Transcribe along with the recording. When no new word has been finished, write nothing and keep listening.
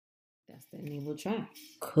Destiny will try.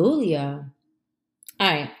 Coolio. All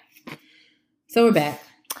right. So we're back.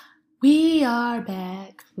 We are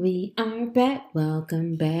back. We are back.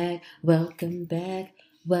 Welcome back. Welcome back.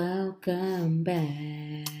 Welcome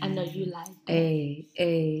back. I know you like that.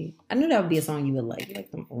 Hey. I knew that would be a song you would like. You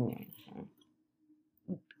like them old.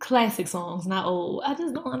 Classic songs, not old. I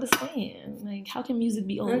just don't understand. Like, how can music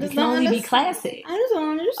be old? I It just can don't only be understand. classic. I just don't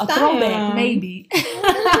understand. A throwback, maybe.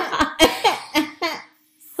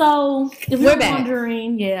 So, if We're you're back.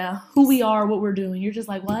 wondering, who we are, what we're doing, you're just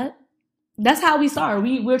like, what? That's how we start.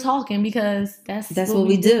 We're talking because that's what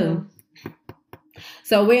we do.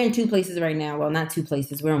 So we're in two places right now. Well, not two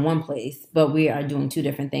places. We're in one place, but we are doing two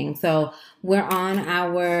different things. So we're on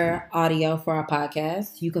our audio for our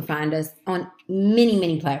podcast. You can find us on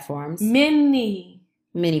many platforms. Many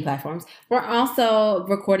Platforms. We're also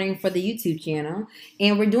recording for the YouTube channel,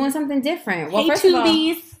 and we're doing something different. Well, Hey, first of all,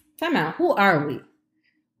 Tubies. time out. Who are we?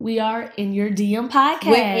 We are in your DM podcast.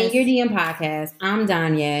 We're in your DM podcast. I'm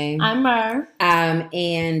Danye. I'm Mer.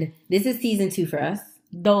 And this is season 2 for us.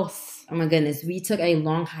 Dos. Oh my goodness, we took a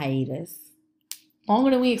long hiatus. Longer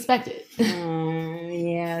than we expected.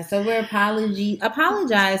 Yeah, so we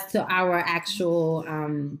apologize to our actual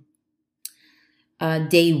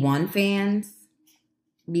day one fans,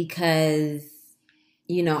 because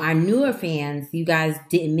our newer fans, you guys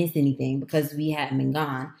didn't miss anything because we hadn't been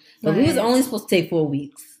gone. But we was only supposed to take 4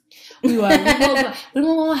 weeks. We were. We're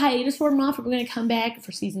going on hiatus for a month. We're going to come back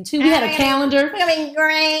for season 2. We had a calendar. I mean,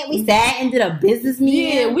 great. We sat and did a business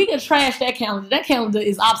meeting. Yeah, we could trash that calendar. That calendar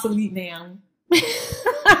is obsolete now.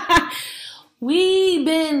 We've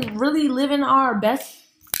been really living our best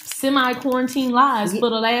semi-quarantine lives for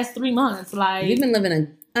the last 3 months. Like, we've been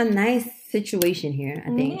living a nice situation here, I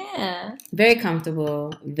think. Yeah. Very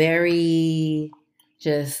comfortable. Very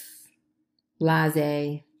just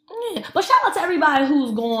blasé. Yeah. But shout out to everybody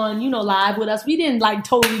who's going, live with us. We didn't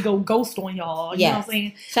totally go ghost on y'all. You know what I'm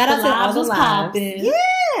saying? Shout out to all the was lives. popping.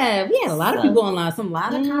 Yeah, we had a lot of people on live. A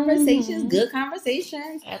lot of conversations, good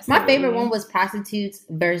conversations. Absolutely. My favorite one was prostitutes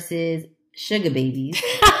versus sugar babies.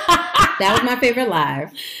 That was my favorite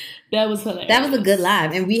live. That was hilarious. That was a good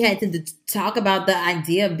live. And we had to talk about the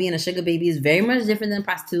idea of being a sugar baby is very much different than a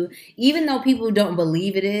prostitute. Even though people don't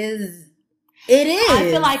believe it is, it is. I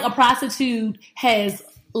feel like a prostitute has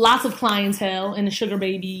lots of clientele, and a sugar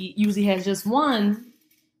baby usually has just one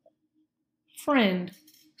friend.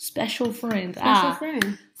 Special friend.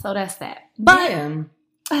 So that's that. But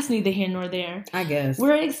that's neither here nor there. I guess.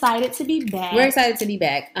 We're excited to be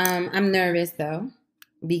back. I'm nervous though,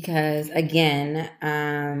 because again,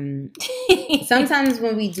 sometimes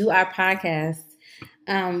when we do our podcast,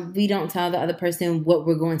 we don't tell the other person what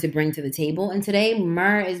we're going to bring to the table. And today,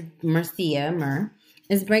 Mer is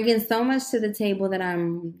bringing so much to the table that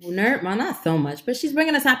I'm nervous. Well, not so much, but she's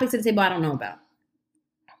bringing a topic to the table I don't know about.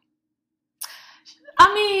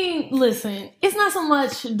 I mean, listen, it's not so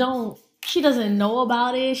much she doesn't know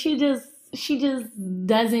about it. She just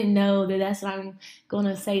doesn't know that's what I'm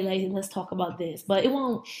gonna say. Like, let's talk about this, but it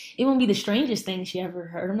won't be the strangest thing she ever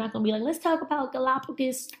heard. I'm not gonna be like, let's talk about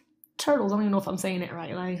Galapagos turtles. I don't even know if I'm saying it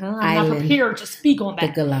right. Like, I'm not prepared to speak on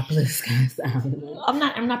that. The Galapagos Island.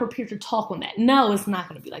 I'm not prepared to talk on that. No, it's not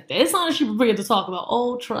gonna be like that. It's not she prepared to talk about.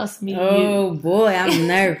 Oh, trust me. Oh boy, I'm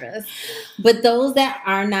nervous. But those that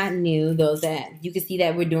are not new, those that you can see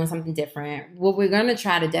that we're doing something different, what we're gonna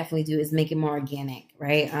try to definitely do is make it more organic,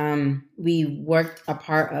 right? We worked a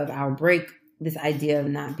part of our break this idea of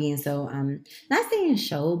not being so not saying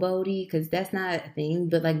showboaty, because that's not a thing,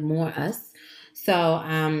 but like more us. So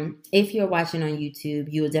if you're watching on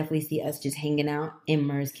YouTube, you will definitely see us just hanging out in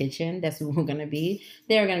Mer's kitchen. That's who we're going to be.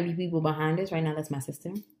 There are going to be people behind us. Right now, that's my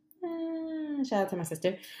sister. Shout out to my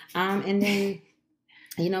sister. And then,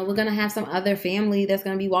 we're going to have some other family that's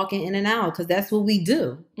going to be walking in and out, because that's what we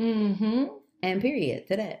do. Mm-hmm. And period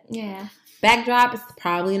to that. Yeah. Backdrop is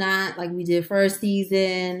probably not like we did first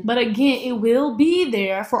season. But again, it will be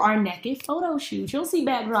there for our naked photo shoot. You'll see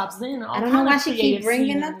backdrops then. I don't know why she keep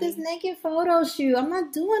bringing up this naked photo shoot. I'm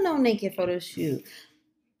not doing no naked photo shoot.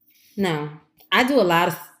 No. I do a lot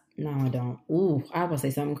of... No, I don't. Ooh, I was going to say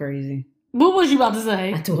something crazy. What was you about to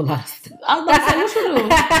say? I do a lot of stuff. I was about to say, what you do?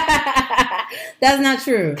 That's not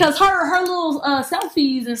true. Because her little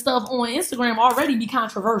selfies and stuff on Instagram already be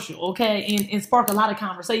controversial, okay? And spark a lot of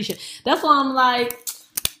conversation. That's why I'm like,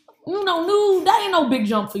 nude, that ain't no big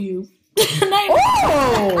jump for you.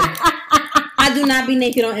 I do not be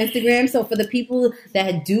naked on Instagram. So for the people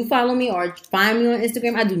that do follow me or find me on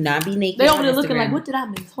Instagram, I do not be naked. They over there looking like, what did I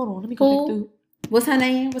miss? Hold on, let me go through. What's her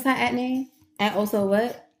name? What's her at name? At also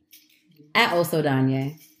what? At also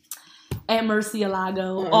Danye. at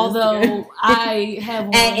Murcielago. On Although Instagram. I have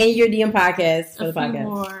one, And your DM podcast for a the few podcast.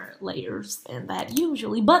 more layers than that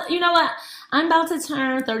usually. But you know what? I'm about to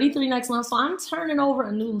turn 33 next month, so I'm turning over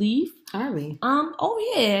a new leaf. Are we?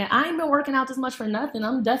 Oh yeah, I ain't been working out this much for nothing.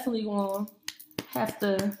 I'm definitely gonna have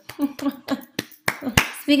to.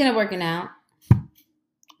 Speaking of working out,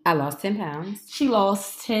 I lost 10 pounds. She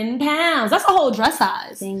lost 10 pounds. That's a whole dress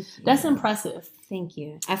size. Thank you. That's impressive. Thank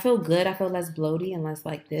you. I feel good. I feel less bloaty and less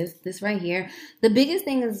like this. This right here. The biggest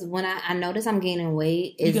thing is when I notice I'm gaining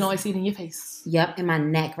weight. You Is, can always see it in your face. Yep, in my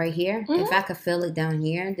neck right here. Mhm. If I could feel it down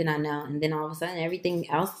here, then I know. And then all of a sudden, everything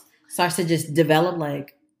else starts to just develop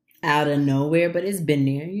like out of nowhere. But it's been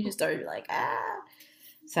there. You just start like, ah.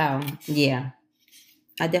 So, yeah.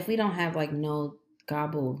 I definitely don't have like no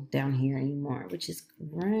gobble down here anymore, which is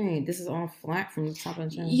great. This is all flat from the top of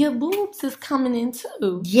the chin. Your boobs is coming in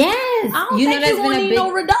too. Yes. I don't think you're gonna need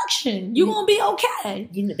no reduction. You're You- gonna be okay.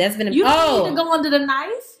 That's been a You don't need to go under the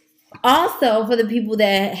knife. Also, for the people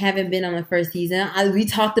that haven't been on the first season, we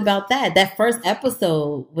talked about that. That first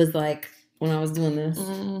episode was like when I was doing this.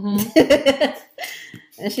 Mm-hmm.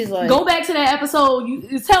 And she's like, Go back to that episode.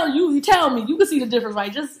 You tell me. You can see the difference,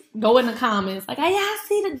 right? Just go in the comments. Like, I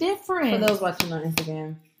see the difference. for those watching on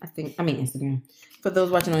Instagram, Instagram. For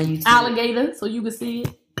those watching on YouTube. Alligator, so you can see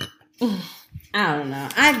it. I don't know.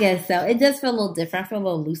 I guess so. It does feel a little different. I feel a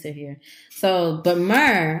little looser here. So, but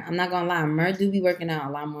Mer, I'm not going to lie. Mer do be working out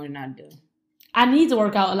a lot more than I do. I need to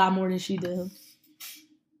work out a lot more than she do.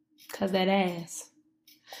 Cause that ass.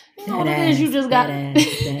 You know what it is? You just got.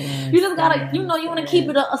 You just gotta. You know, you want to keep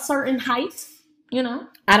it a certain height. You know.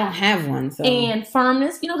 I don't have one, so. And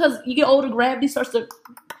firmness. You know, because you get older, gravity starts to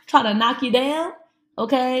try to knock you down.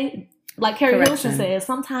 Okay. Like Carrie Wilson says,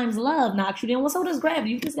 sometimes love knocks you down. Well, so does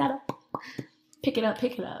gravity. You just gotta pick it up.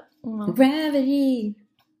 You know? Gravity.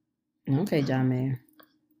 Okay, John Mayer.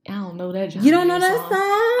 I don't know that. John You don't know Mayer that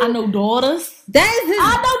song? I know Daughters. That is his.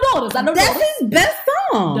 I know Daughters. That's his best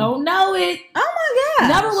song. Don't know it. Oh my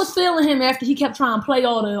god. Never was feeling him after he kept trying to play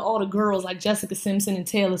all the girls like Jessica Simpson and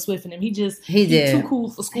Taylor Swift and him. He did. He's too cool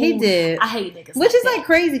for school. He did. I hate niggas. Which is like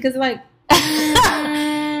crazy because like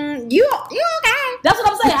you okay? That's what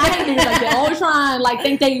I'm saying. I hate niggas like that. Always trying like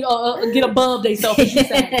think they get above themselves.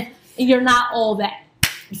 And you're not all that.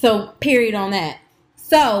 So period on that.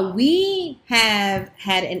 So we have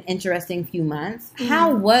had an interesting few months. Mm-hmm.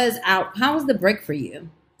 How was the break for you?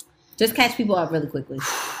 Just catch people up really quickly.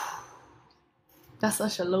 That's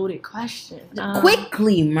such a loaded question.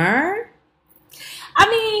 Quickly, Mer. I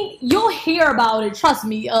mean, you'll hear about it, trust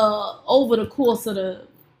me, over the course of the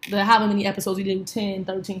however many episodes we did, 10,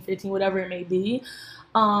 13, 15, whatever it may be.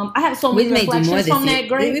 I have so many reflections from that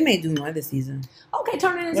grade. We may do more this season. Okay,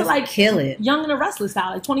 turn it into Let's like kill it. Young and the Restless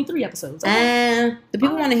style, like 23 episodes. Okay. And the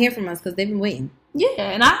people want to hear from us because they've been waiting. Yeah,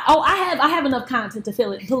 and I have enough content to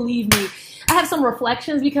fill it. Believe me, I have some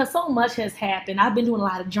reflections because so much has happened. I've been doing a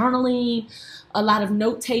lot of journaling, a lot of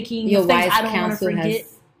note taking, Your things wise I don't want to counsel forget.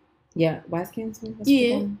 Wise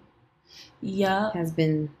counsel. Yeah. Has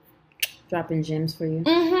been dropping gems for you.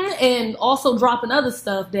 Mm-hmm. And also dropping other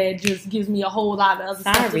stuff that just gives me a whole lot of other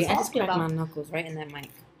stuff. Sorry, to I just talk cracked my knuckles right in that mic.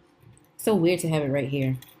 So weird to have it right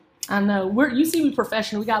here. I know. You see, we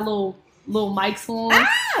professional. We got little mics on,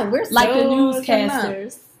 We're like the turning up.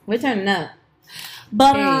 newscasters. We're turning up.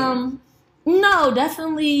 But no,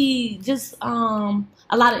 definitely just a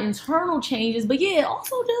lot of internal changes. But yeah,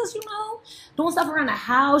 also just doing stuff around the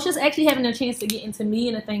house, just actually having a chance to get into me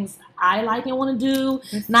and the things I like and want to do.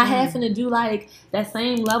 Not having to do like that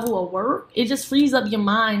same level of work. It just frees up your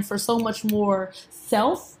mind for so much more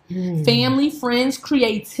self, family, friends,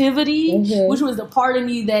 creativity, which was the part of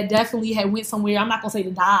me that definitely had went somewhere. I'm not gonna say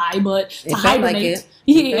to die, but to hibernate. Like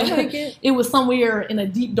Yeah, it was somewhere in a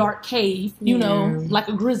deep dark cave, like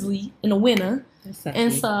a grizzly in the winter.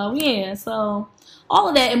 And so all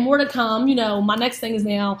of that and more to come. My next thing is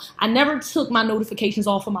now I never took my notifications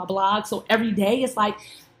off of my blog, so every day it's like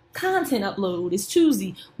content upload. It's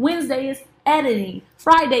Tuesday, Wednesday is editing,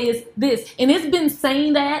 Friday is this, and it's been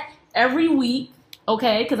saying that every week.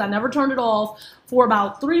 Okay, because I never turned it off for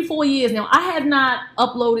about 3-4 years now. I have not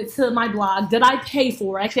uploaded to my blog that I pay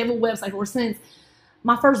for. I actually have a website for since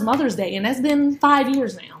my first Mother's Day, and that's been 5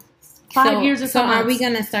 years now. 5 years and some months. Are we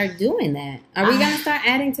going to start doing that? Are we going to start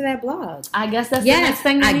adding to that blog? I guess that's the next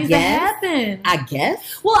thing that needs to happen. I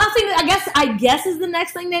guess. Well, I guess is the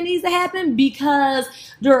next thing that needs to happen because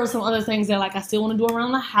there are some other things that like I still want to do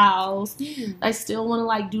around the house. I still want to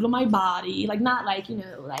like do to my body, like not like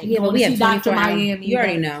like but we have Dr. 24 hours. Miami. You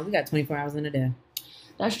already know we got 24 hours in a day.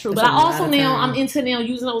 That's true. That's But a I lot also of now, time. I'm into now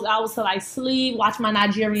using those hours to like sleep, watch my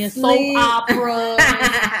Nigerian Sleep. soap operas.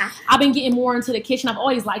 I've been getting more into the kitchen. I've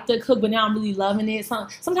always liked to cook, but now I'm really loving it.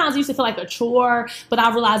 Sometimes it used to feel like a chore, but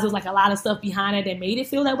I realized there's like a lot of stuff behind it that made it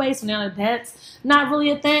feel that way. So now that that's not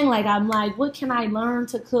really a thing, like I'm like, what can I learn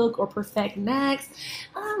to cook or perfect next?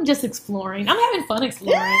 I'm just exploring. I'm having fun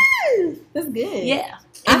exploring. Yes, that's good. Yeah.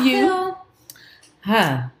 And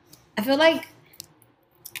I feel like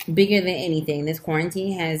bigger than anything, this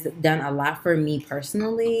quarantine has done a lot for me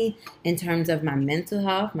personally in terms of my mental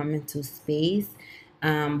health, my mental space,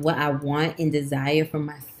 what I want and desire for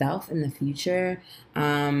myself in the future,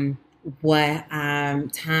 what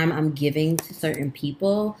time I'm giving to certain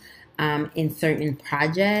people in certain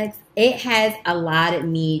projects. It has allowed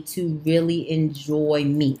me to really enjoy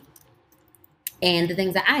me and the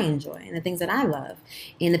things that I enjoy and the things that I love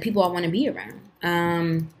and the people I want to be around.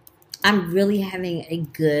 I'm really having a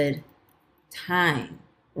good time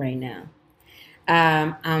right now.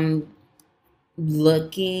 I'm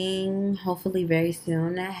looking, hopefully very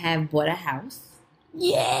soon, to have bought a house.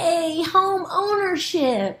 yay, home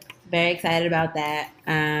ownership. Very excited about that.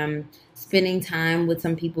 Spending time with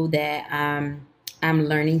some people that I'm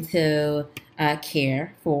learning to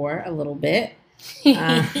care for a little bit.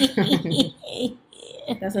 That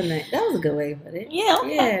was a good way to put it. Yeah,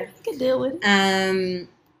 okay. Yeah. I can deal with it.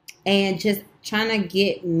 And just trying to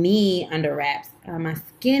get me under wraps. My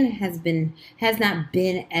skin has not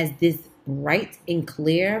been as this bright and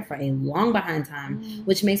clear for a long behind time,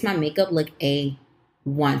 which makes my makeup look A1.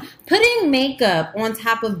 Putting makeup on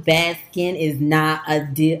top of bad skin is not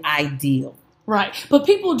ideal. Right. But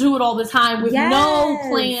people do it all the time with no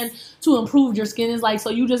plan to improve your skin. It's like,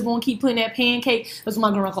 so you just gonna keep putting that pancake, that's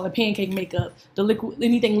what my grandma call it, pancake makeup. The liquid,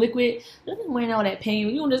 anything liquid, doesn't wear all that pain.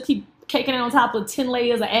 You don't just keep caking it on top of 10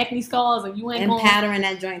 layers of acne scars and you ain't and powdering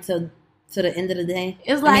that joint till to the end of the day.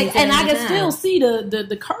 It's like, and I can still see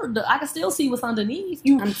the curve. I can still see what's underneath.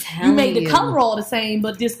 I'm telling you made the color all the same,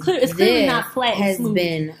 but it's clearly not flat. Has smooth.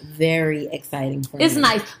 Been very exciting for me. It's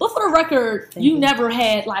nice, but for the record, you never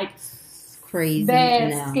had like crazy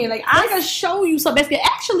bad skin. Like I can show you some bad skin.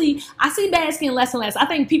 Actually, I see bad skin less and less. I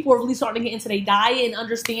think people are really starting to get into their diet and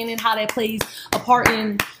understanding how that plays a part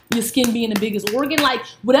in your skin being the biggest organ. Like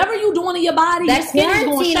whatever you're doing in your body, your skin is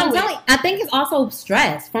going to show it. I think it's also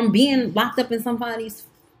stress from being locked up in somebody's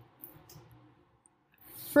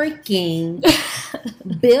freaking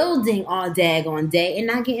building all daggone day and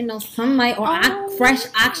not getting no sunlight or fresh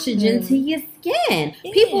oxygen to your skin.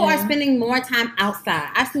 Yeah. People are spending more time outside.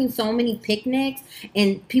 I've seen so many picnics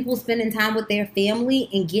and people spending time with their family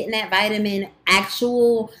and getting that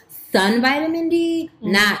actual sun vitamin D,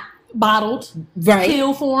 not bottled, right?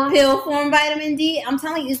 Pill form vitamin D. I'm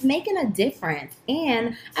telling you, it's making a difference.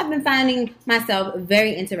 And I've been finding myself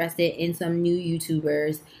very interested in some new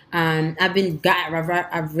YouTubers. I've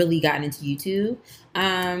really gotten into YouTube,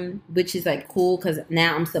 which is like cool because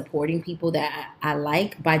now I'm supporting people that I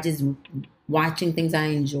like by just watching things I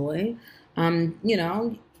enjoy. You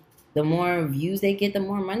know, the more views they get, the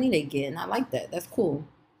more money they get, and I like that. That's cool.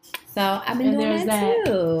 So I've been doing that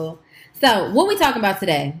too. So, what we talking about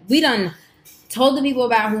today? We done told the people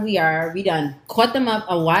about who we are. We done caught them up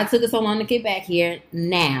on why it took us so long to get back here.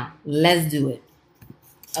 Now, let's do it.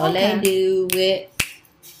 Okay. Let's do it.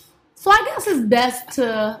 So, I guess it's best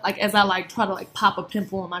to, like, as I, like, try to, like, pop a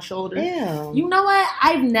pimple on my shoulder. Ew. You know what?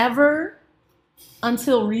 I've never,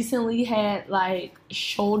 until recently, had, like,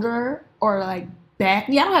 shoulder or, like, back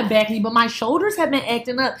knee. I don't have back knee, but my shoulders have been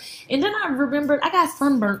acting up. And then I remembered I got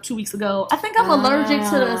sunburnt 2 weeks ago. I think I'm allergic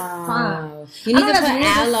to the sun. You need to put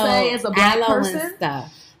aloe as a black person. And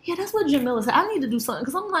stuff. Yeah, that's what Jamila said. I need to do something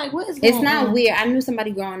because I'm like, what is going on? It's not weird. I knew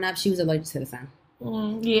somebody growing up, she was allergic to the sun.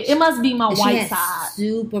 Yeah, it must be my white side.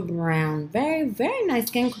 Super brown, very, very nice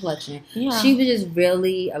skin complexion. Yeah. She was just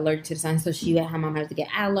really allergic to the sun, so her mom had to get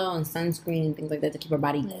aloe and sunscreen and things like that to keep her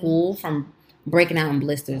body cool from breaking out in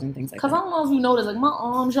blisters and things like that. Because I don't know if you notice, like my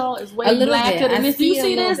arms, y'all, is way blacker than this. Do you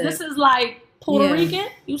see this? This is like Puerto Rican.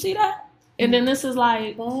 You see that? And then this is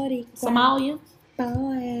like Somalian.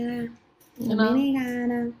 You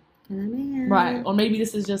know? Right. Or maybe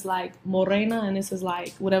this is just like Morena and this is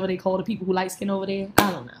like whatever they call the people who light skin over there.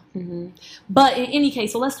 I don't know. Mm-hmm. But in any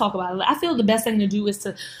case, so let's talk about it. I feel the best thing to do is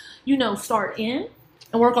to, start in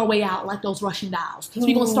and work our way out like those Russian dolls. So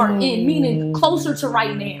we're going to start in, meaning closer to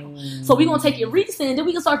right now. So we're going to take it recent, then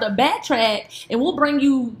we can start to backtrack, and we'll bring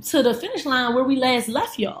you to the finish line where we last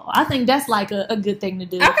left y'all. I think that's like a good thing to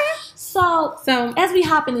do. Okay. So as we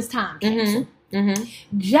hop in this time capsule,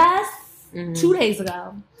 just 2 days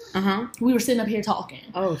ago, we were sitting up here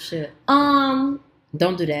talking. Oh, shit. Don't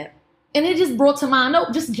do that. And it just brought to mind,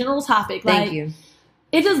 just general topic. Thank you.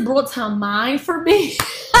 it just brought to mind for me.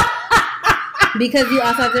 Because you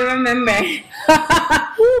also have to remember.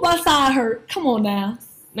 Ooh, my side hurt. Come on now.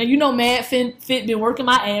 Now, you know Mad Fit been working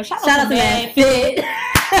my abs. Shout out to Mad Fit.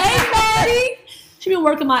 Hey, Maddie. She been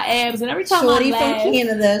working my abs, and every time Shorty I laugh, from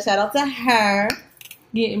Canada. Shout out to her.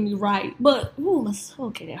 Getting me right. But, ooh,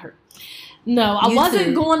 okay, that hurt. No, I You wasn't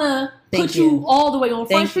too. going to Thank put you all the way on Front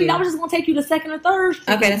Thank Street. you. I was just going to take you to 2nd or 3rd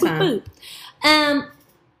Street. Okay, that's fine.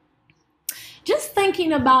 Just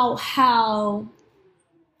thinking about how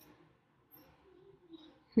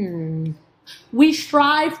we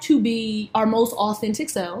strive to be our most authentic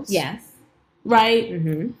selves. Yes. Right?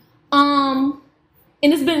 Mm-hmm.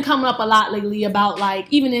 And it's been coming up a lot lately about, like,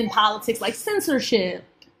 even in politics, like censorship.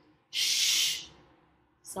 Shh.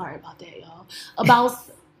 Sorry about that, y'all. About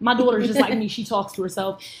my daughter's just like me. She talks to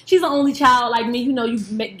herself. She's the only child like me. You know, you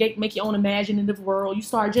make your own imaginative world. You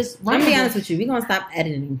start just I'm gonna be honest with you. We're gonna stop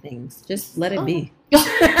editing things. Just let it be.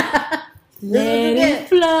 Let it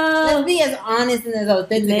flow. Let's be as honest and as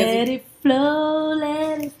authentic Let it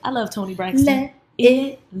flow. I love Toni Braxton. Let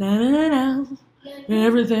it. No.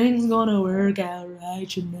 Everything's gonna work out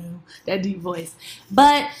right, you know. That deep voice.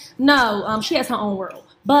 But no, she has her own world.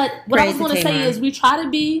 But what I was going to say is we try to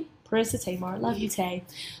be, prayers to Tamar, love you, Tay.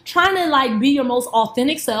 Trying to, like, be your most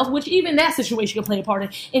authentic self, which even that situation can play a part in,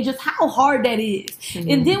 and just how hard that is.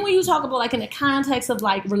 Mm-hmm. And then when you talk about, like, in the context of,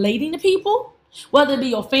 like, relating to people, whether it be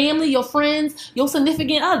your family, your friends, your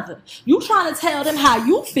significant other, you trying to tell them how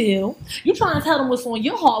you feel. You trying to tell them what's on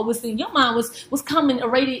your heart, what's in your mind, what's coming,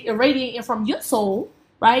 irradiating from your soul,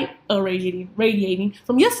 right? Radiating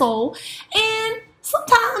from your soul. And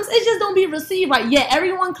sometimes it just don't be received right. Yeah,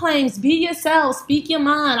 everyone claims, be yourself, speak your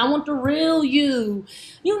mind. I want the real you.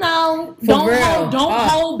 You know, don't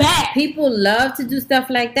hold back. People love to do stuff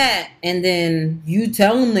like that. And then you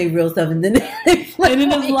tell them they real stuff. And then it's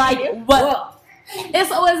like, what? And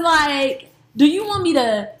so it's like, do you want me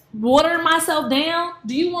to water myself down?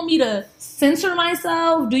 Do you want me to censor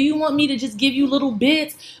myself? Do you want me to just give you little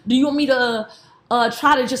bits? Do you want me to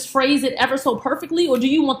try to just phrase it ever so perfectly? Or do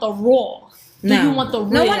you want the raw? You want the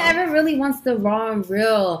real? No one ever really wants the raw and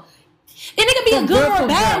real. And it can be a good or a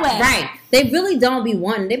bad way. Right. They really don't be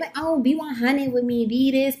wanting. They be like, oh, be 100 with me.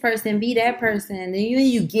 Be this person. Be that person. And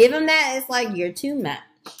you give them that, it's like you're too much.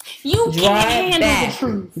 You can't handle the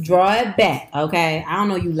truth. Draw it back, okay? I don't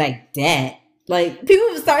know you like that. Like, people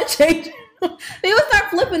will start changing. They will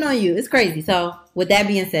start flipping on you. It's crazy. So, with that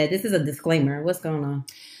being said, this is a disclaimer. What's going on?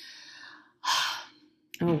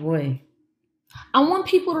 Oh, boy. I want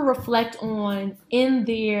people to reflect on in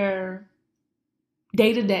their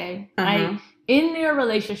day-to-day, right? In their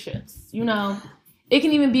relationships, you know. It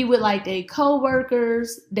can even be with, like, their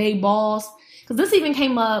co-workers, their boss. Because this even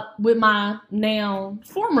came up with my now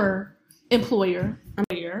former employer,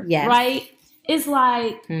 yes. Right? It's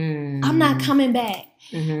like, I'm not coming back.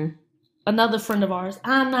 Mm-hmm. Another friend of ours,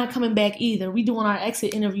 I'm not coming back either. We doing our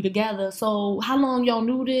exit interview together. So how long y'all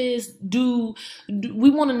knew this? Do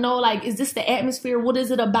we want to know, like, is this the atmosphere? What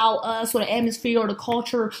is it about us or the atmosphere or the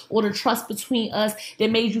culture or the trust between us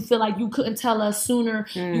that made you feel like you couldn't tell us sooner?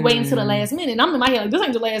 You wait until the last minute. And I'm in my head like, this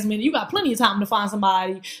ain't the last minute. You got plenty of time to find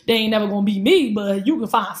somebody. They ain't never going to be me, but you can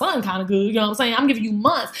find something kind of good. You know what I'm saying? I'm giving you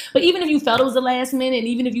months. But even if you felt it was the last minute, and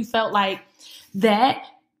even if you felt like that,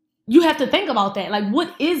 you have to think about that. Like,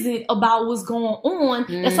 what is it about what's going on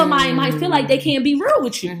that somebody might feel like they can't be real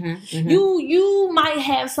with you? You might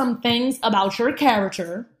have some things about your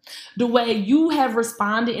character, the way you have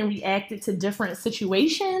responded and reacted to different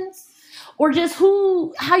situations, or just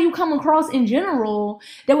how you come across in general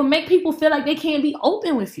that would make people feel like they can't be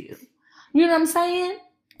open with you. You know what I'm saying?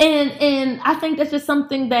 And I think that's just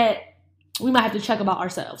something that we might have to check about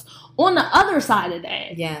ourselves. On the other side of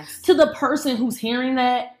that, yes, to the person who's hearing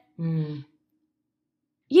that,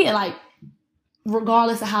 yeah, like,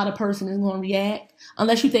 regardless of how the person is going to react,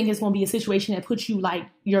 unless you think it's going to be a situation that puts you, like,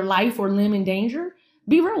 your life or limb in danger,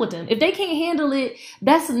 be real with them. If they can't handle it,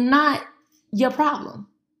 that's not your problem.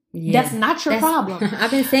 Yeah. That's not your problem.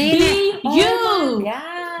 I've been saying be you.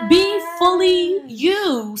 Be fully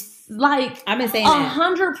you. Like, I've been saying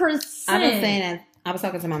 100%. I've been saying that. I was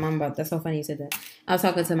talking to my mom about, that's so funny you said that. I was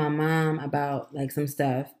talking to my mom about, like, some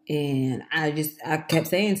stuff, and I kept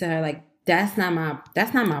saying to her, like, that's not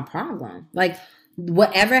my problem. Like,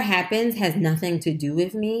 whatever happens has nothing to do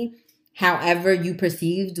with me. However you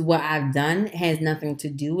perceived what I've done has nothing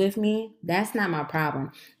to do with me. That's not my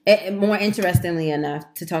problem. More interestingly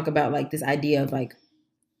enough, to talk about, like, this idea of, like,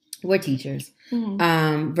 we're teachers,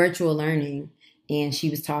 virtual learning. And she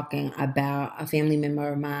was talking about a family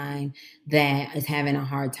member of mine that is having a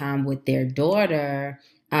hard time with their daughter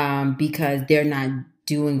because they're not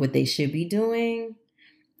doing what they should be doing.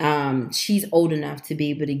 she's old enough to be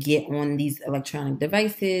able to get on these electronic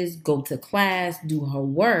devices, go to class, do her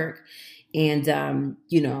work. And,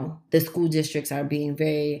 the school districts are being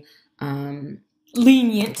very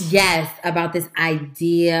lenient. Yes, about this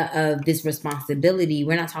idea of this responsibility.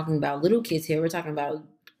 We're not talking about little kids here. We're talking about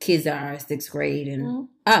kids that are 6th grade and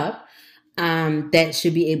up that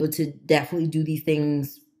should be able to definitely do these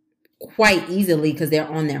things quite easily because they're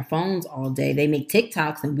on their phones all day. They make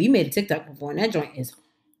TikToks, and we made a TikTok before, and that joint is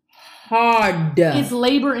hard. It's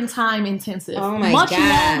labor and time intensive. Oh my Much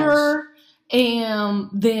gosh. longer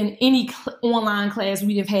than any online class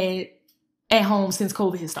we have had at home since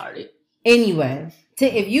COVID has started. Anyway,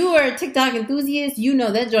 if you are a TikTok enthusiast, you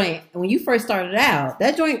know that joint, when you first started out,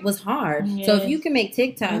 that joint was hard. Yeah. So if you can make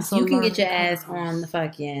TikToks, you can get your ass on the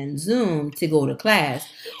fucking Zoom to go to class.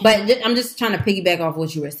 But I'm just trying to piggyback off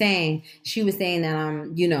what you were saying. She was saying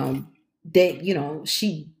that,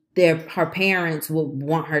 her parents would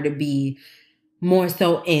want her to be more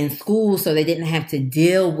so in school so they didn't have to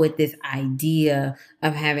deal with this idea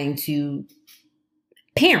of having to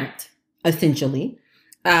parent, essentially,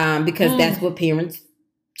 because that's what parents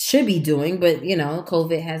should be doing. But,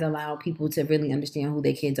 COVID has allowed people to really understand who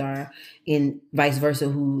their kids are and vice versa,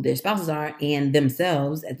 who their spouses are and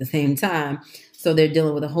themselves at the same time. So they're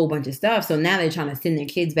dealing with a whole bunch of stuff. So now they're trying to send their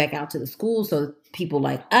kids back out to the school. So people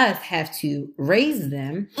like us have to raise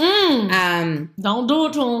them. Don't do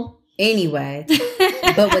it to them. Anyway,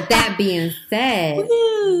 but with that being said,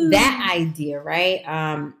 that idea, right?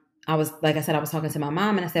 I was talking to my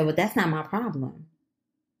mom and I said, well, that's not my problem,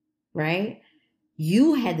 right?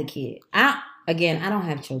 You had the kid. I don't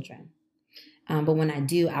have children. But when I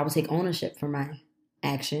do, I will take ownership for my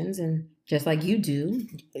actions. And just like you do,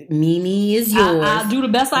 Mimi is yours. I'll do the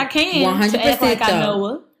best I can 100% to act like though. I know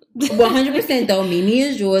her. 100% though, Mimi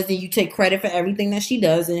is yours, and you take credit for everything that she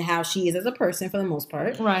does and how she is as a person for the most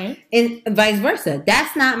part. Right. And vice versa.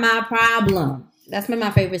 That's not my problem. That's been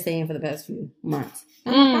my favorite saying for the past few months.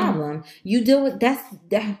 Not my problem. You deal with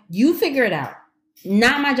that. You figure it out.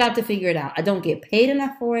 Not my job to figure it out. I don't get paid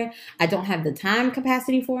enough for it. I don't have the time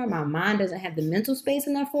capacity for it. My mind doesn't have the mental space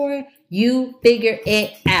enough for it. You figure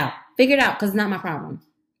it out. Figure it out, because it's not my problem.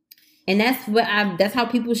 And that's how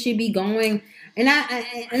people should be going. And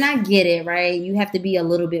I get it, right? You have to be a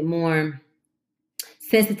little bit more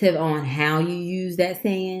sensitive on how you use that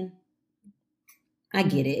saying. I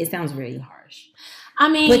get it. It sounds really harsh.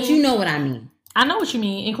 But you know what I mean. I know what you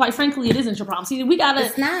mean, and quite frankly, it isn't your problem. See,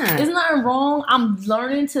 it's not. It's nothing wrong. I'm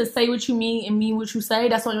learning to say what you mean and mean what you say.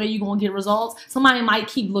 That's the only way you're going to get results. Somebody might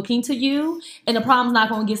keep looking to you, and the problem's not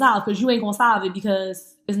going to get solved because you ain't going to solve it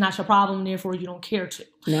because it's not your problem, therefore you don't care to.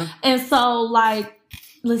 No. And so,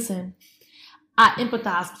 listen, I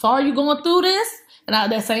empathize. Sorry you're going through this.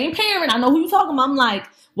 And that same parent, I know who you're talking about. I'm like,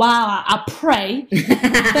 wow, I pray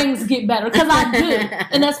things get better, because I do.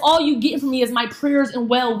 And that's all you get from me is my prayers and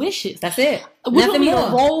well wishes. That's it. Would you want me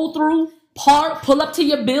to roll through, pull up to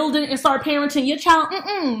your building and start parenting your child?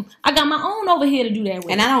 I got my own over here to do that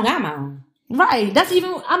with. And I don't got my own. Right.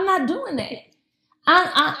 I'm not doing that.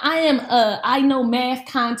 I know math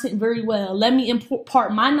content very well. Let me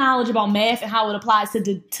impart my knowledge about math and how it applies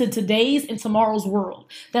to today's and tomorrow's world.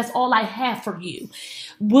 That's all I have for you.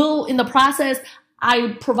 In the process,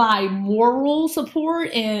 I provide moral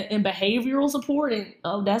support and behavioral support, and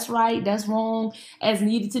that's right, that's wrong, as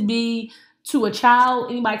needed to be to a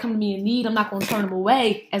child. Anybody come to me in need, I'm not going to turn them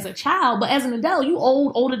away as a child. But as an adult, you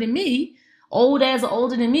older than me. Older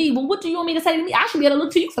than me. Well, what do you want me to say to me? I should be able to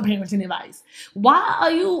look to you for parenting advice. What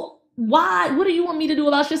do you want me to do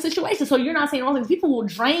about your situation? So you're not saying wrong things. People will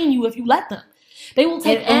drain you if you let them. They will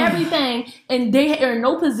take everything, and they are in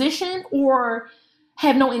no position or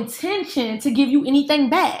have no intention to give you anything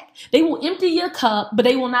back. They will empty your cup, but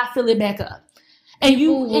they will not fill it back up. And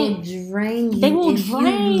They will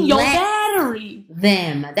drain your battery.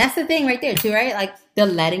 That's the thing right there too, right? Like the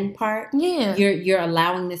letting part. Yeah. You're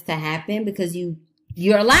allowing this to happen because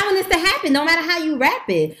you're allowing this to happen no matter how you wrap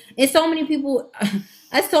it. And so many people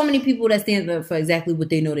that stand for exactly what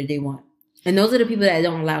they know that they want. And those are the people that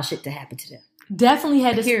don't allow shit to happen to them. Definitely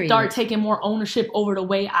had to start taking more ownership over the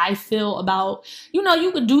way I feel about,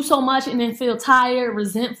 you could do so much and then feel tired,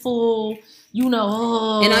 resentful, and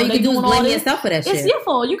all you can do is blame yourself for that shit. It's your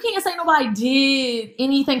fault. You can't say nobody did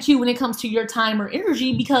anything to you when it comes to your time or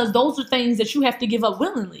energy, because those are things that you have to give up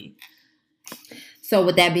willingly. So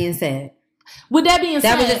with that being said,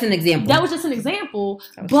 that was just an example.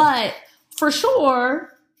 But for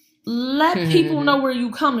sure, let people know where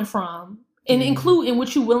you're coming from. And include in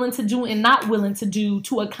what you're willing to do and not willing to do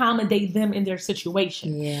to accommodate them in their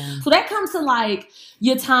situation. Yeah. So that comes to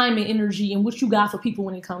your time and energy and what you got for people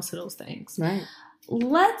when it comes to those things. Right.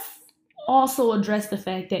 let's also address the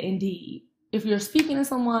fact that indeed, if you're speaking to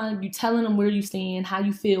someone, you're telling them where you stand, how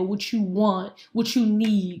you feel, what you want, what you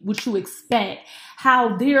need, what you expect,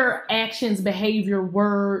 how their actions, behavior,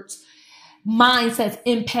 words, mindsets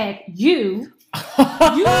impact you.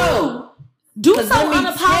 You do so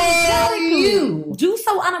unapologetically. Do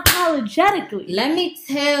so unapologetically. Let me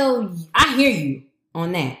tell you, I hear you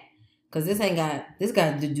on that. Because this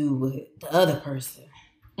got to do with the other person.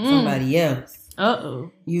 Somebody else.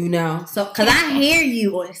 Uh-oh. You know? So, because I hear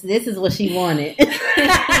you. This is what she wanted.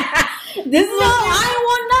 I ain't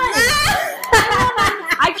want nothing.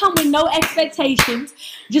 I come with no expectations.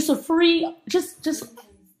 Just a free, just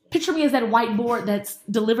picture me as that whiteboard that's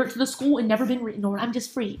delivered to the school and never been written on. I'm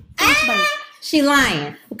just free. She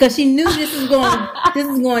lying because she knew this is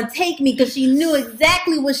going to take me because she knew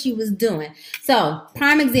exactly what she was doing. So,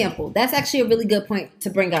 prime example. That's actually a really good point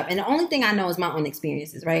to bring up. And the only thing I know is my own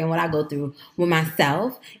experiences, right? And what I go through with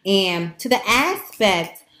myself. And to the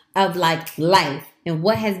aspect of like life and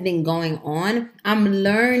what has been going on, I'm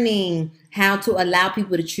learning how to allow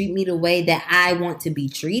people to treat me the way that I want to be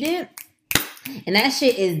treated. And that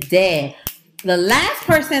shit is dead. The last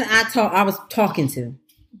person I was talking to,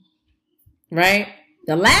 right?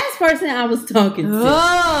 The last person I was talking to.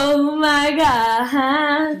 Oh my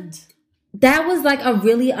God. That was like a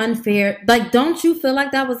really unfair, like, don't you feel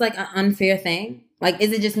like that was like an unfair thing? Like,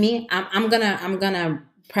 is it just me? I'm gonna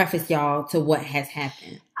preface y'all to what has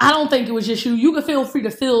happened. I don't think it was just you. You could feel free to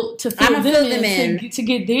fill them in to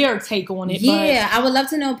get their take on it. Yeah, I would love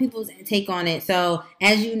to know people's take on it. So,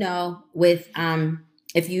 as you know, with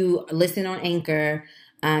if you listen on Anchor,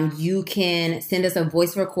 you can send us a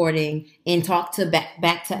voice recording and talk to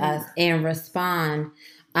back to us and respond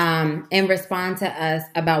to us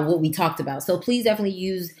about what we talked about. So please definitely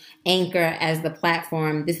use Anchor as the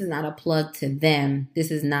platform. This is not a plug to them.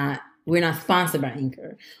 We're not sponsored by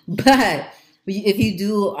Anchor, but if you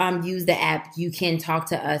do use the app, you can talk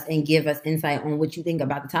to us and give us insight on what you think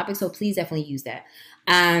about the topic. So please definitely use that.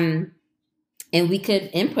 And we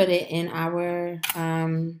could input it in our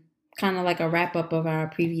kind of like a wrap up of our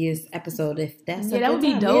previous episode. If that's that would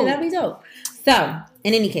be dope. Yeah, that'd be dope. So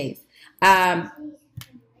in any case,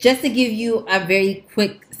 just to give you a very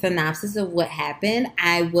quick synopsis of what happened,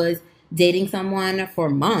 I was dating someone for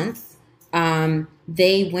months.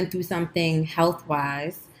 They went through something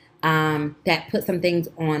health-wise that put some things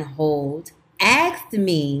on hold. Asked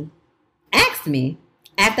me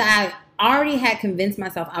after I already had convinced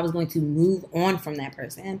myself I was going to move on from that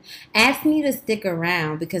person, asked me to stick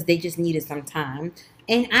around because they just needed some time.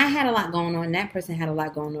 And I had a lot going on. That person had a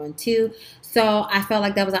lot going on too. So I felt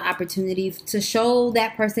like that was an opportunity to show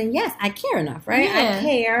that person, yes, I care enough, right? Yeah. I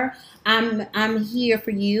care. I'm here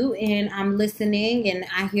for you and I'm listening and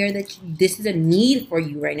I hear that this is a need for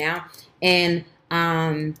you right now. And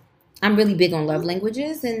I'm really big on love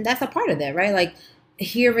languages and that's a part of that, right? Like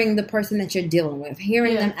hearing the person that you're dealing with,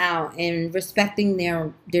 hearing them out and respecting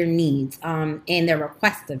their needs and their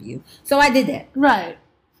requests of you. So I did that. Right.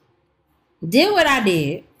 Did what I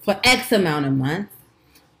did for X amount of months,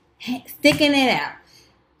 sticking it out,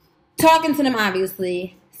 talking to them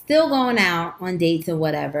obviously, still going out on dates or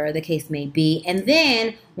whatever the case may be. And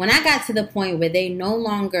then when I got to the point where they no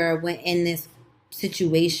longer went in this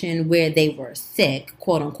situation where they were sick,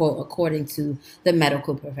 quote unquote, according to the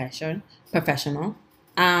medical professional,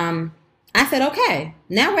 I said, okay,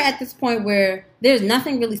 now we're at this point where there's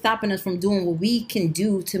nothing really stopping us from doing what we can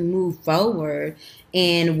do to move forward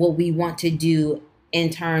and what we want to do in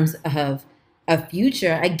terms of a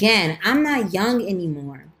future. Again, I'm not young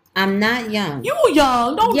anymore. I'm not young. You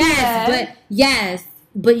young, don't do that.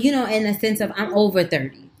 But you know, in the sense of I'm over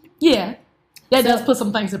 30. Yeah. That does put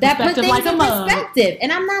some things in perspective, like a mom.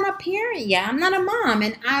 And I'm not a parent yet. I'm not a mom.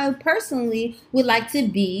 And I personally would like to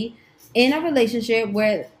be in a relationship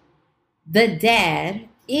where the dad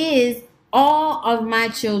is all of my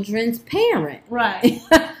children's parent. Right.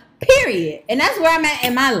 Period. And that's where I'm at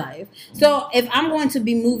in my life. So if I'm going to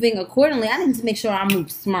be moving accordingly, I need to make sure I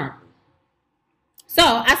move smart. So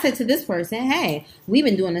I said to this person, hey, we've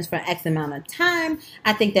been doing this for X amount of time.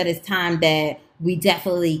 I think that it's time that we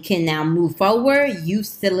definitely can now move forward. You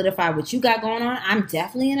solidify what you got going on. I'm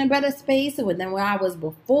definitely in a better space than where I was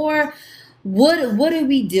before. What are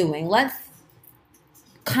we doing? Let's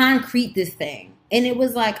concrete this thing. And it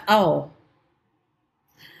was like, oh,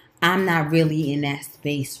 I'm not really in that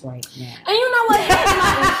space right now. And you know what? Here's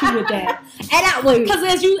my issue with that. Because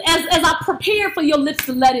as I prepare for your lips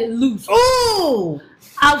to let it loose, ooh,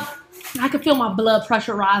 I can feel my blood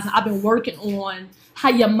pressure rising. I've been working on how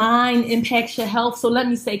your mind impacts your health. So let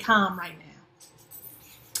me stay calm right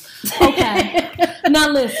now. Okay. Now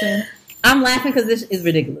listen. I'm laughing because this is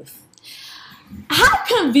ridiculous. How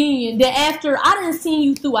convenient that after I didn't see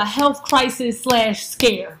you through a health crisis /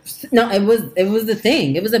 scare. No, it was the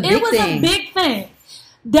thing. It was a big thing. It was a big thing.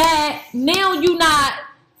 That now you not.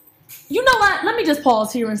 You know what? Let me just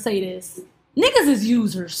pause here and say this. Niggas is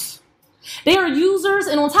users. They are users,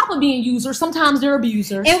 and on top of being users, sometimes they're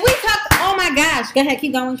abusers. And we talk. Oh my gosh! Go ahead,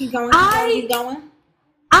 keep going. I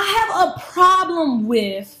have a problem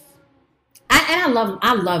with. I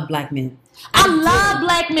love black men. I love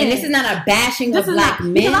black men. And this is not a bashing of black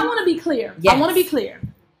men. Because I want to be clear. Yes. I want to be clear.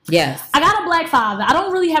 Yes. I got a black father. I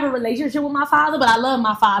don't really have a relationship with my father, but I love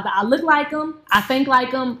my father. I look like him. I think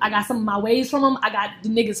like him. I got some of my ways from him. I got the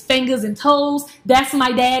nigga's fingers and toes. That's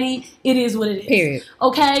my daddy. It is what it is. Period.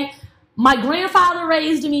 Okay? My grandfather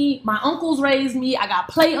raised me. My uncles raised me. I got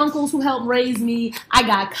play uncles who helped raise me. I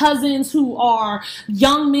got cousins who are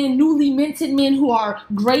young men, newly minted men who are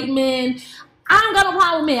great men. I don't got no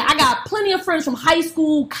problem with men. I got plenty of friends from high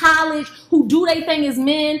school, college, who do their thing as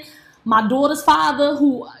men. My daughter's father,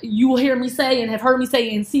 who you will hear me say and have heard me say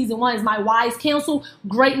in season 1, is my wise counsel.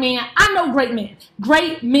 Great man. I know great men.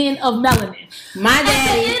 Great men of melanin. My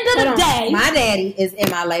daddy, at the end of the day, my daddy is in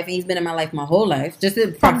my life, and he's been in my life my whole life. Just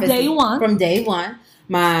from day one. From day one.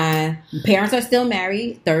 My parents are still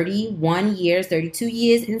married, 31 years, 32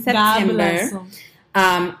 years in September. God bless them.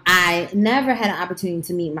 I never had an opportunity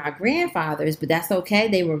to meet my grandfathers, but that's okay.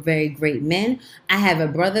 They were very great men. I have a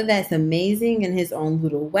brother that's amazing in his own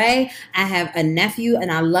little way. I have a nephew, and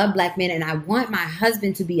I love black men, and I want my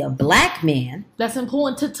husband to be a black man. That's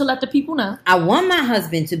important to let the people know. I want my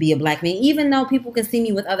husband to be a black man, even though people can see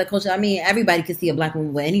me with other cultures. I mean, everybody can see a black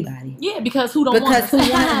woman with anybody. Yeah, because who don't want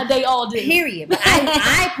it? They all do. Period. But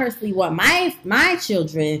I personally want my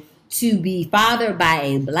children to be fathered by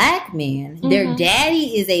a black man. Mm-hmm. Their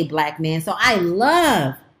daddy is a black man. So I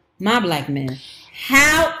love my black men.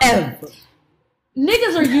 However,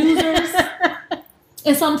 niggas are users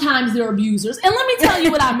and sometimes they're abusers. And let me tell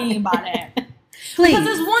you what I mean by that. Please. Because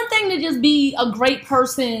it's one thing to just be a great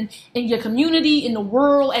person in your community, in the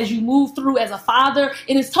world, as you move through as a father.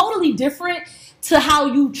 And it's totally different to how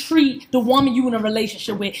you treat the woman you in a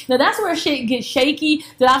relationship with. Now, that's where shit gets shaky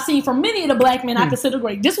that I've seen from many of the black men I consider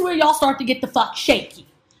great. This is where y'all start to get the fuck shaky.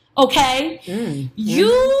 Okay?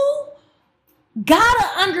 You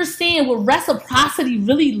gotta understand what reciprocity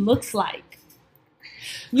really looks like.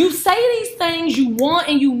 You say these things you want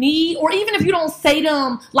and you need, or even if you don't say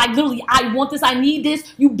them like literally, I want this, I need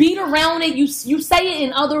this, you beat around it, you say it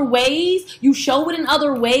in other ways, you show it in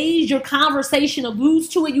other ways, your conversation alludes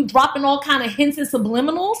to it, you drop in all kind of hints and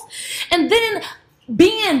subliminals. And then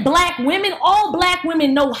being black women, all black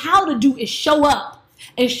women know how to do is show up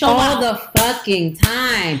and show out. All the fucking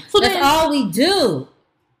time. So that's all we do.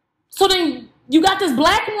 So then you got this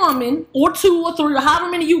black woman, or 2 or 3, or however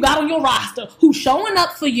many you got on your roster, who's showing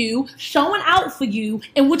up for you, showing out for you,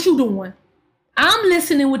 and what you doing? I'm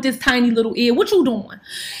listening with this tiny little ear. What you doing?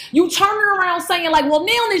 You turning around saying like, well,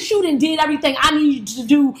 now that you done did everything I need you to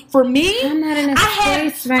do for me, I'm not in a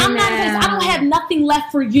space right now. I don't have nothing left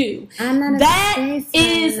for you. That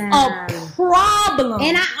is a problem.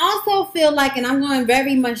 And I also feel like, and I'm going to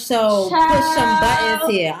very much so push some buttons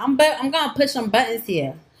here. I'm going to push some buttons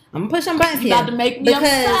here. I'm gonna push some buttons here. You about to make me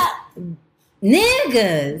upset.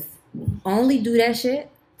 Niggas only do that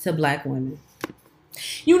shit to black women.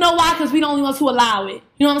 You know why? Because we the only ones who allow it.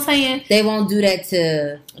 You know what I'm saying? They won't do that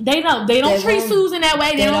to. They don't treat Susan that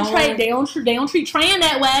way. They don't treat Tran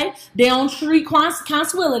that way. They don't treat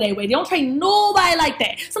Consuela that way. They don't treat nobody like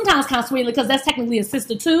that. Sometimes Consuela, because that's technically a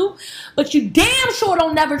sister too. But you damn sure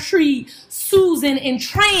don't never treat Susan and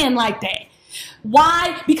Tran like that.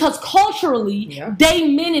 Why? Because culturally, they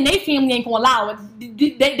men and they family ain't gonna allow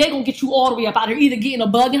it. They gonna get you all the way up out here, either getting a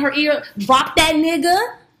bug in her ear, drop that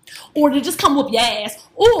nigga, or to just come whoop your ass.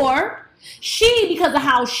 Or she, because of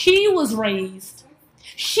how she was raised,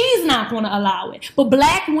 she's not gonna allow it. But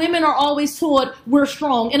black women are always taught we're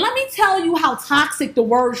strong. And let me tell you how toxic the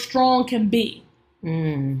word strong can be.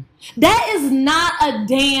 That is not a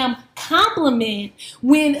damn compliment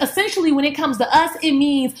when essentially when it comes to us, it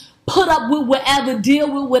means put up with whatever,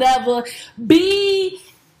 deal with whatever, be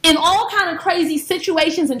in all kind of crazy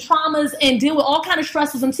situations and traumas and deal with all kind of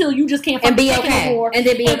stresses until you just can't and be okay. Anymore. And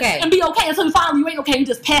then be okay. And be okay until finally you ain't okay. You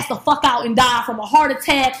just pass the fuck out and die from a heart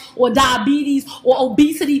attack or diabetes or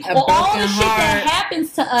obesity or all the shit that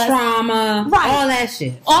happens to us. Trauma. Right. All that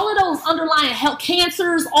shit. All of those underlying health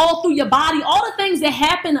cancers all through your body. All the things that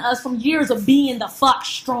happen to us from years of being the fuck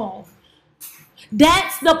strong.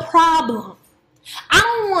 That's the problem. I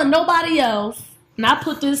don't want nobody else, and I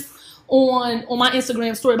put this on my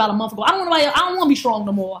Instagram story about a month ago. I don't want to be strong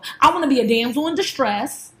no more. I want to be a damsel in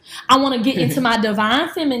distress. I want to get into my divine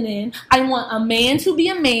feminine. I want a man to be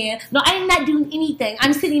a man. No, I am not doing anything.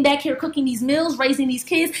 I'm sitting back here cooking these meals, raising these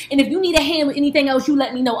kids. And if you need a hand with anything else, you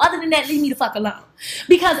let me know. Other than that, leave me the fuck alone.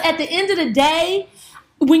 Because at the end of the day,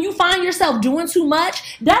 when you find yourself doing too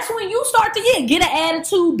much, that's when you start to get an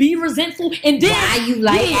attitude, be resentful, and then why you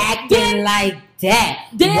acting like that?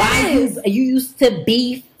 Why you used to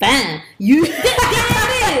be fine? You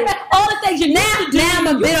all the things you now I'm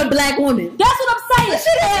a bitter black woman. That's what I'm saying.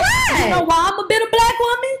 Right. You know why I'm a bitter black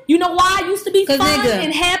woman? You know why I used to be fun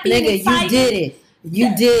and happy and excited? You did it.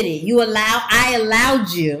 You did it. I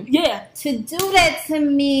allowed you to do that to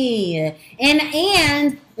me.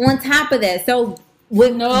 And on top of that, so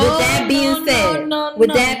with that being said, that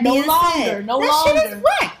shit is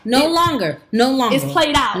whack. No longer. It's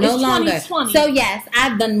played out. No it's longer. 2020. So yes,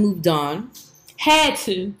 I've done moved on. Had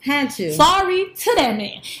to. Sorry to that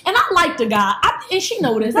man. And I like the guy. And she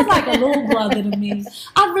know this. That's like a little brother to me.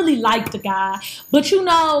 I really like the guy. But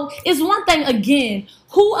it's one thing, again,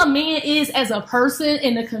 who a man is as a person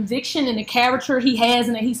and the conviction and the character he has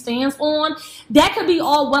and that he stands on, that could be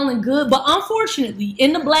all well and good. But unfortunately,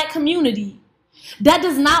 in the black community, that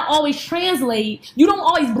does not always translate. You don't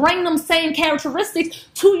always bring them same characteristics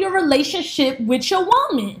to your relationship with your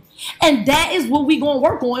woman. And that is what we're going to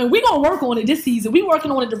work on. And we're going to work on it this season. We're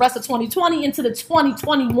working on it the rest of 2020 into the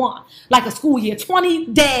 2021. Like a school year.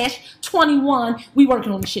 20-21. We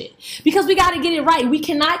working on the shit. Because we got to get it right. We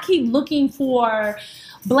cannot keep looking for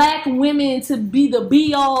black women to be the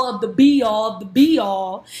be-all of the be-all of the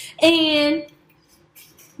be-all. And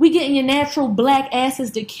we getting your natural black asses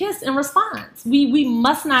to kiss in response. We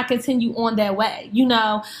must not continue on that way.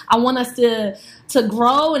 I want us to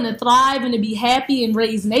grow and to thrive and to be happy and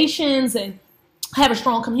raise nations and have a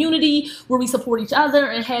strong community where we support each other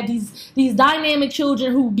and have these dynamic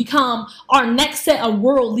children who become our next set of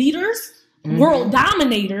world leaders. Mm-hmm. World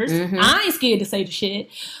dominators. Mm-hmm. I ain't scared to say the shit.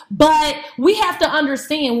 But we have to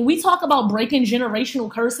understand when we talk about breaking generational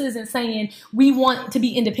curses and saying we want to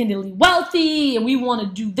be independently wealthy and we want to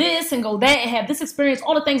do this and go that and have this experience,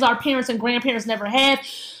 all the things our parents and grandparents never had.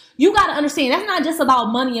 You got to understand that's not just about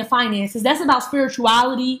money and finances. That's about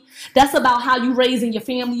spirituality. That's about how you raising your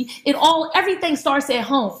family. Everything starts at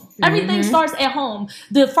home. Mm-hmm. Everything starts at home.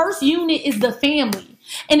 The first unit is the family.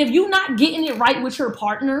 And if you're not getting it right with your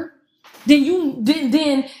partner, then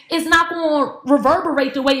it's not going to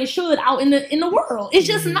reverberate the way it should out in the world. It's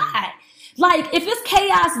just not. Like, if it's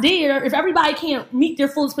chaos there, if everybody can't meet their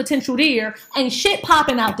fullest potential there, ain't shit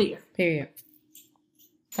popping out there. Period.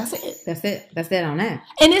 That's it. That's it on that.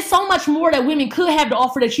 And there's so much more that women could have to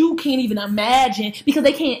offer that you can't even imagine because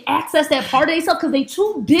they can't access that part of themselves because they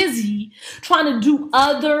too busy trying to do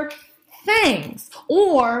other things.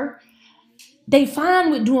 Or they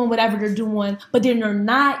fine with doing whatever they're doing, but then they're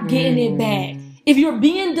not getting it back. If you're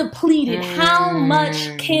being depleted, how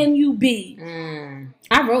much can you be?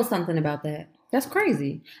 I wrote something about that. That's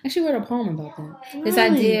crazy. I actually wrote a poem about that. Really? This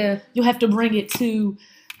idea. You'll have to bring it to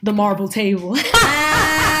the marble table.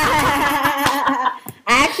 I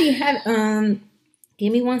actually have,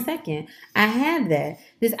 give me 1 second. I have that.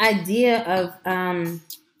 This idea of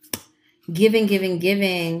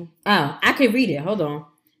giving. Oh, I could read it. Hold on.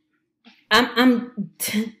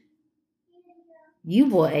 You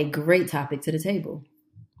brought a great topic to the table.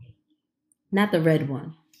 Not the red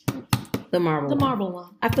one. The marble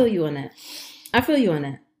one. I feel you on that.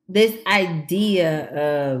 This idea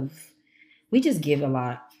of we just give a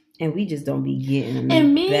lot and we just don't be getting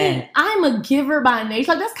and me back. I'm a giver by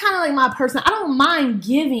nature. Like, that's kind of like my person. I don't mind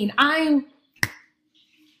giving. I'm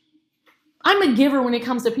a giver when it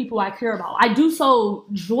comes to people I care about. I do so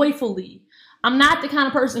joyfully. I'm not the kind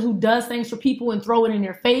of person who does things for people and throw it in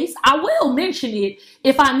their face. I will mention it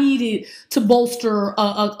if I needed to bolster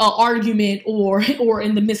a argument or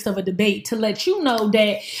in the midst of a debate to let you know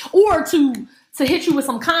that, or to hit you with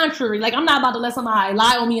some contrary. Like, I'm not about to let somebody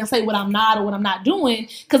lie on me and say what I'm not or what I'm not doing,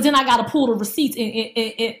 because then I got to pull the receipts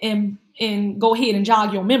and go ahead and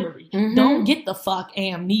jog your memory. Mm-hmm. Don't get the fuck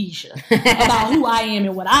amnesia about who I am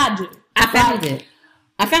and what I do. I found it.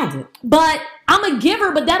 But I'm a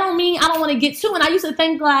giver, but that don't mean I don't want to get too. And I used to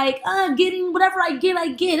think like, getting whatever I get.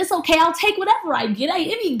 It's okay. I'll take whatever I get.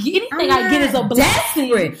 Anything I get is a blessing.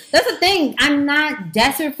 Desperate. That's the thing. I'm not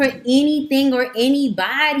desperate for anything or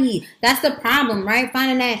anybody. That's the problem, right?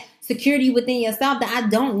 Finding that security within yourself that I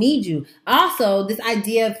don't need you. Also, this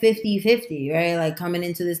idea of 50-50, right? Like coming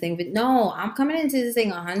into this thing. No, I'm coming into this thing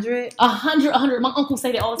 100. 100. My uncle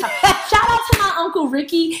say that all the time. Shout out to my uncle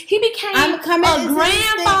Ricky. He became a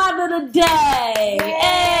grandfather today.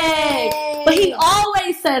 Hey. But he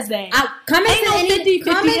always says that. Ain't no 50-50.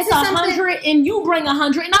 It's 100 and you bring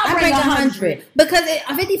 100 and I bring 100. Because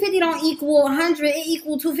 50-50 don't equal 100. It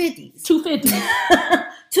equal 250s. 250.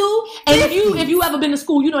 And if you ever been to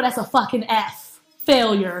school, you know that's a fucking F.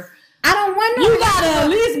 Failure. I don't want no. You gotta at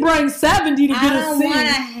least bring 70 to get a C. I don't want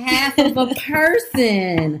a half of a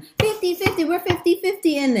person. 50-50. We're 50-50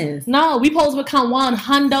 in this. No, we supposed to become one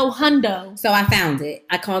hundo. So I found it.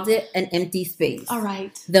 I called it an empty space. All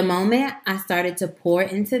right. The moment I started to pour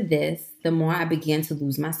into this, the more I began to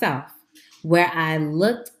lose myself. Where I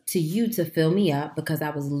looked to you to fill me up because I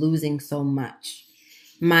was losing so much.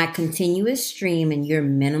 My continuous stream and your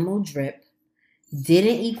minimal drip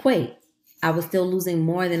didn't equate. I was still losing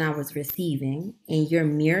more than I was receiving, and your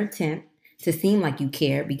mere attempt to seem like you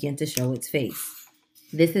care began to show its face.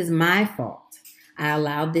 This is my fault. I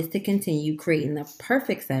allowed this to continue, creating the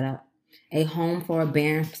perfect setup, a home for a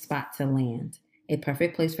barren spot to land, a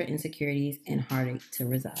perfect place for insecurities and heartache to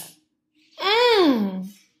reside. Damn.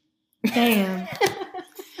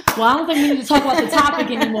 Well, I don't think we need to talk about the topic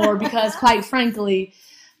anymore because, quite frankly,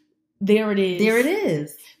 there it is. There it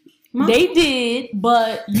is. They did,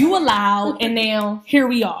 but you allowed, and now here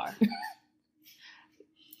we are.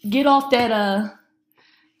 Get off that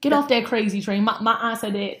crazy train. My aunt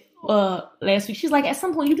said that last week. She's like, at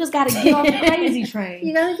some point, you just gotta get off the crazy train.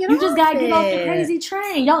 You gotta get off the crazy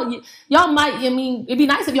train. Y'all might. I mean, it'd be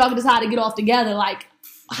nice if y'all could decide to get off together. Like,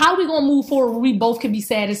 how are we gonna move forward where we both can be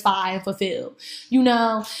satisfied and fulfilled? You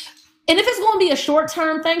know. And if it's going to be a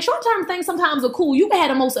short-term thing sometimes are cool. You've had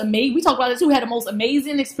the most amazing, we talked about this too, had the most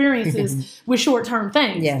amazing experiences with short-term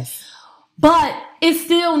things. Yes. But it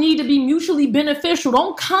still need to be mutually beneficial.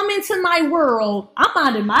 Don't come into my world. I'm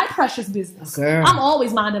minding my precious business. Girl. I'm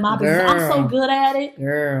always minding my business. I'm so good at it.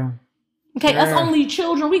 Girl. Okay, us only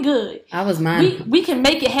children, we good. I was minding. We can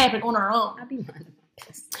make it happen on our own. I be minding my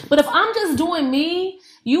business. But if I'm just doing me,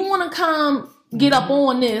 you want to come get up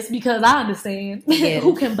on this because I understand.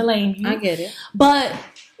 Who can blame you? I get it. But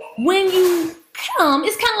when you come,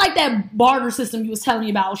 it's kind of like that barter system you was telling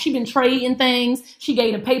me about. She been trading things. She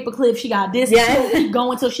gave a paper clip. She got this. Yes. She'll keep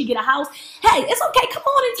going until she get a house. Hey, it's okay. Come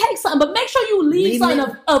on and take something, but make sure you leave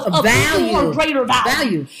something of value equal or greater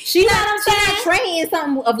value. She not trading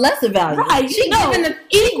something of lesser value. Right. She giving the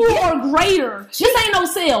equal or greater. This ain't no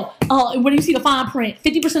sale. When you see the fine print,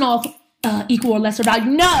 50% off equal or lesser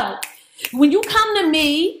value. No. When you come to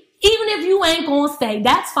me, even if you ain't gonna stay,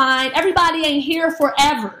 that's fine. Everybody ain't here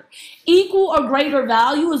forever. Equal or greater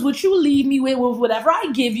value is what you leave me with whatever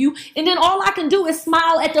I give you. And then all I can do is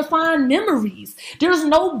smile at the fond memories. There's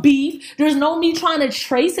no beef. There's no me trying to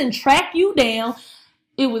trace and track you down.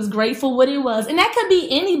 It was great for what it was. And that could be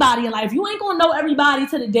anybody in life. You ain't gonna know everybody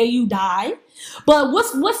till the day you die. But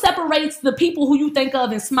what separates the people who you think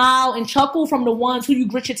of and smile and chuckle from the ones who you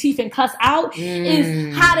grit your teeth and cuss out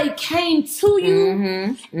is how they came to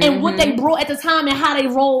you and what they brought at the time and how they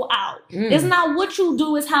roll out. It's not what you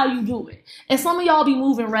do, it's how you do it. And some of y'all be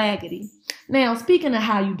moving raggedy. Now, speaking of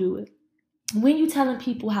how you do it, when you telling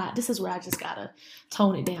people how, this is where I just gotta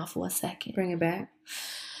tone it down for a second. Bring it back.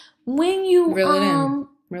 When you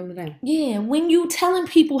Reel it in. Yeah, when you telling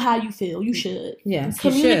people how you feel, you should. Yes,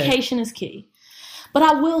 communication is key. But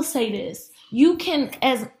I will say this: you can,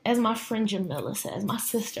 as my friend Jamila says, my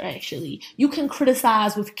sister actually, you can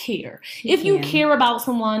criticize with care. If you care about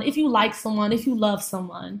someone, if you like someone, if you love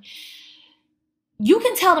someone, you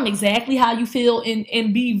can tell them exactly how you feel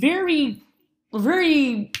and be very,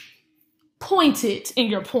 very pointed in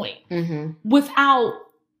your point without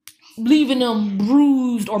leaving them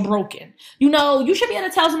bruised or broken. You know, you should be able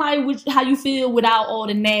to tell somebody how you feel without all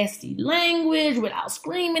the nasty language, without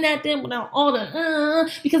screaming at them, without all the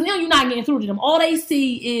because now you're not getting through to them. All they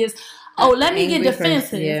see is, oh, let me get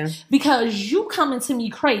defensive because you coming to me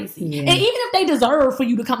crazy. And even if they deserve for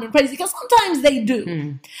you to come in crazy, because sometimes they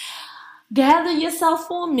do. Gather yourself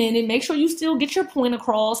for a minute, make sure you still get your point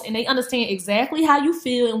across and they understand exactly how you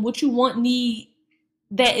feel and what you need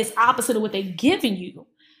that is opposite of what they're giving you.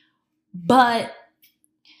 But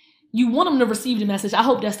you want them to receive the message. I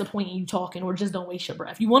hope that's the point in you talking, or just don't waste your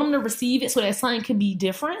breath. You want them to receive it so that something can be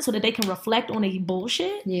different, so that they can reflect on their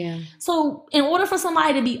bullshit. Yeah. So in order for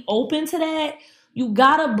somebody to be open to that, you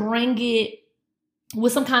gotta bring it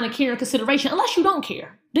with some kind of care and consideration. Unless you don't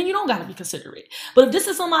care, then you don't gotta be considerate. But if this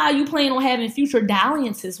is somebody you plan on having future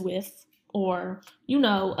dalliances with, or, you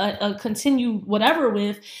know, a continue whatever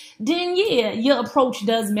with, then yeah, your approach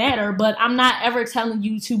does matter. But I'm not ever telling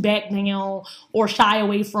you to back down or shy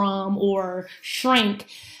away from or shrink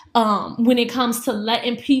when it comes to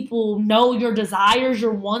letting people know your desires,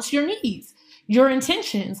 your wants, your needs, your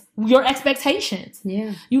intentions, your expectations.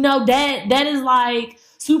 Yeah. You know, that is like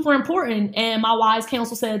super important. And my wise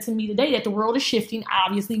counsel said to me today that the world is shifting.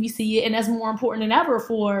 Obviously, we see it. And that's more important than ever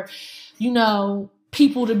for, you know,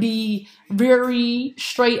 people to be very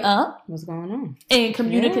straight up. What's going on? And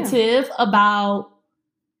communicative about,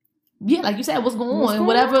 like you said, what's going on.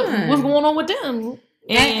 What's going on with them.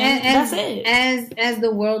 And that's it. As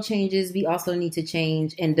the world changes, we also need to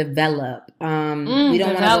change and develop. We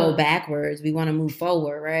don't want to go backwards. We want to move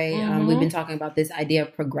forward, right? Mm-hmm. We've been talking about this idea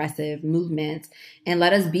of progressive movements, and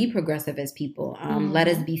let us be progressive as people. Let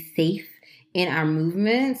us be safe in our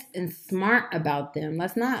movements and smart about them.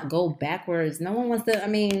 Let's not go backwards. No one wants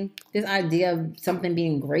to, this idea of something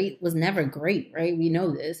being great was never great, right? We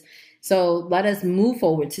know this. So let us move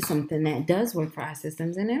forward to something that does work for our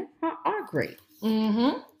systems and are great.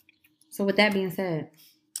 Mm-hmm. So with that being said,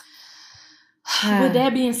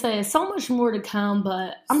 so much more to come,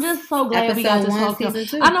 but I'm just so glad we got to talk to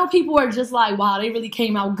them. I know people are just like, wow, they really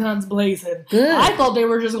came out guns blazing. Good. I thought they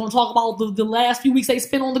were just going to talk about the last few weeks they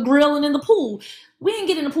spent on the grill and in the pool. We didn't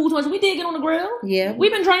get in the pool too much. We did get on the grill. Yeah.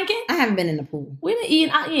 We've been drinking. I haven't been in the pool. We've been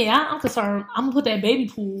eating. I'm concerned. I'm going to put that baby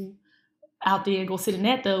pool out there and go sit in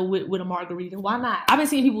that though with a margarita. Why not? I've been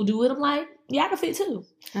seeing people do it. I'm like, yeah, I can fit too.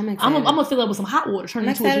 I'm excited. I'm gonna fill up with some hot water, turn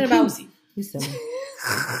it into a jacuzzi.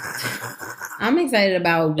 I'm excited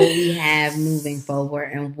about what we have moving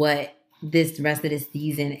forward and what this rest of the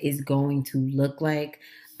season is going to look like.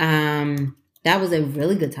 That was a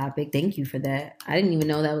really good topic. Thank you for that. I didn't even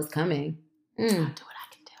know that was coming. I'll do what I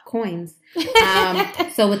can do. Coins.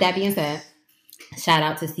 So with that being said, shout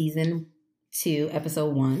out to season 2,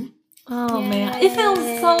 episode 1. Oh, man. It feels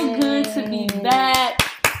so good to be back.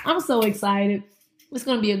 I'm so excited. It's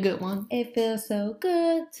going to be a good one. It feels so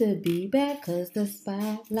good to be back because the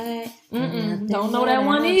spotlight. Don't know that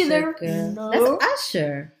one either. No. That's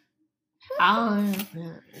Usher.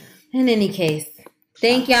 In any case,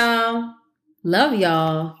 thank y'all. Love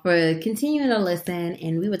y'all for continuing to listen.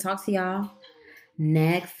 And we will talk to y'all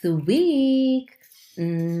next week.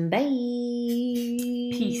 Bye.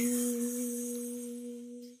 Peace.